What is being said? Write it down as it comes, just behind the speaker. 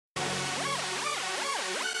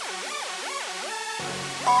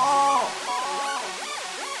Oh,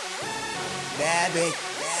 bad bitch,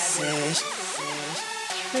 Sish.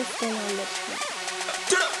 Tristan on the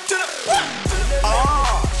track.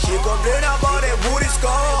 She complain about that booty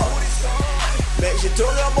score. Bet she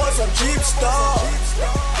told her about some cheap stuff.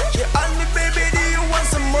 She asked me, baby, do you want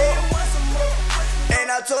some more?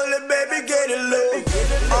 And I told her, baby, get it low.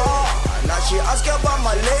 Now she ask about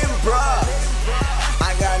my lame bra.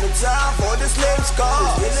 I got no time for this lame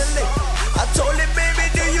scar. I told her, baby,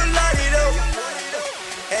 do you light it up?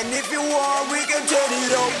 And if you want, we can turn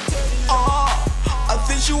it up. I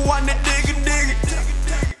think she wanna dig it.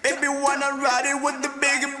 Baby wanna ride it with the big.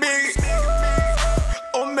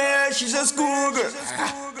 Oh man, she's a schoolgirl,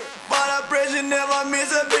 but I pray she never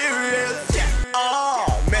miss a period.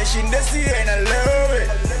 Man, she nasty and I love it.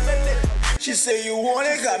 She say you want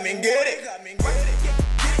it, come and get it.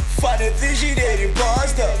 Funny thing, she dating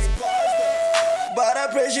pastors, but I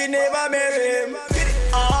pray she never marry him.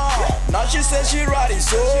 Now she says she riding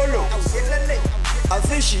solo. I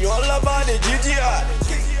think she all about the GTI.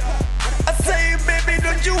 I say, baby,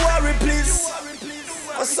 don't you worry, please.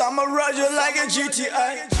 Cause I'ma ride you like a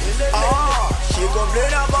GTI. She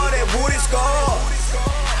complain about that booty score.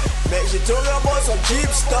 Man, she told her about some cheap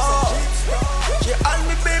stuff. She asked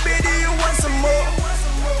me, baby, do you want some more?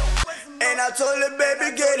 And I told her,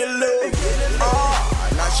 baby, get it low.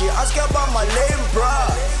 Now she ask about my lame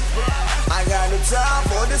bra. I got no time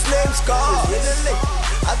for this lame scar.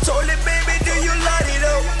 I told her, baby, do you light it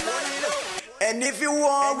up? And if you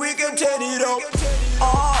want, we can turn it up.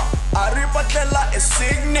 I rip a tell like a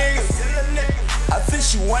sick nigga. I think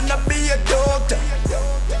she wanna be a doctor.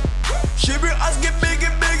 She be asking bigger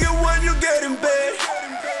when you getting paid.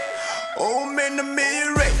 Oh man, the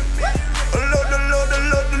million rate.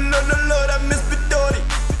 Lord, I miss the dirty.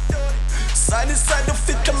 Side inside the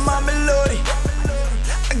fit to my melody.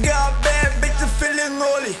 I got a bad bitch feeling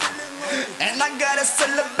holy. And I gotta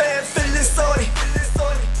celebrate feeling sorry.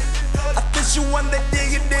 I think she want that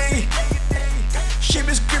diggy. She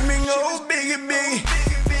be screaming, oh, biggie.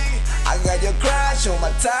 I got your crush on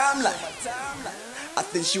my timeline. I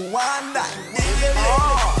think she want that.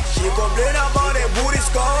 She complain about that booty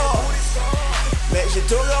score. Man, she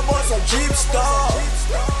told her about some cheap stuff.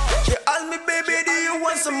 She asked me, baby, do you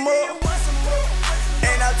want some more?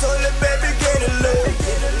 And I told her, baby, get it low.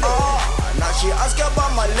 Now she ask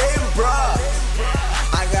about my lame bra.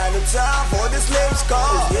 I got no time for this lame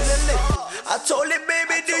scar. I told her,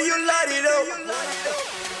 baby, do you light it up?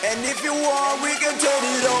 And if you want, we can turn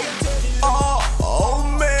it up. Oh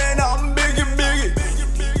man, I'm biggie.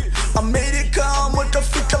 I made it come with the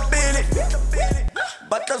fit of Billy.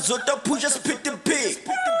 But I zot the push just spit the pig.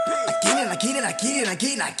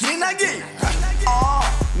 Again.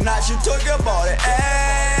 Now she talk about it,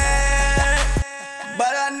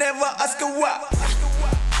 but I never ask her why.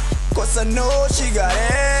 Cause I know she got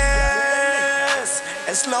ass,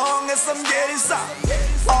 as long as I'm getting some.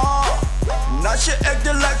 Now she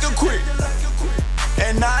acting like a queen,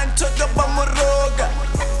 and I ain't talking about my roga.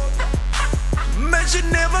 Man, she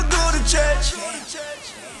never go to church,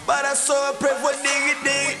 but I saw her pray for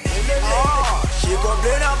diggy. She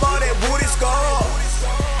complain about that booty score.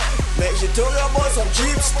 Man, she told her about some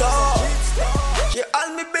cheap stuff. She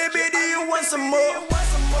asked me, baby, do you want some more?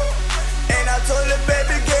 And I told her,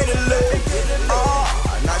 baby, get it low.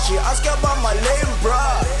 Now she ask about my lame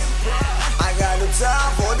bra. I got no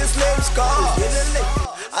time for this lame scar.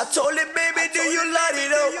 I told her, baby, do you light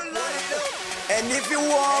it up? And if you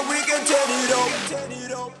want, we can turn it up.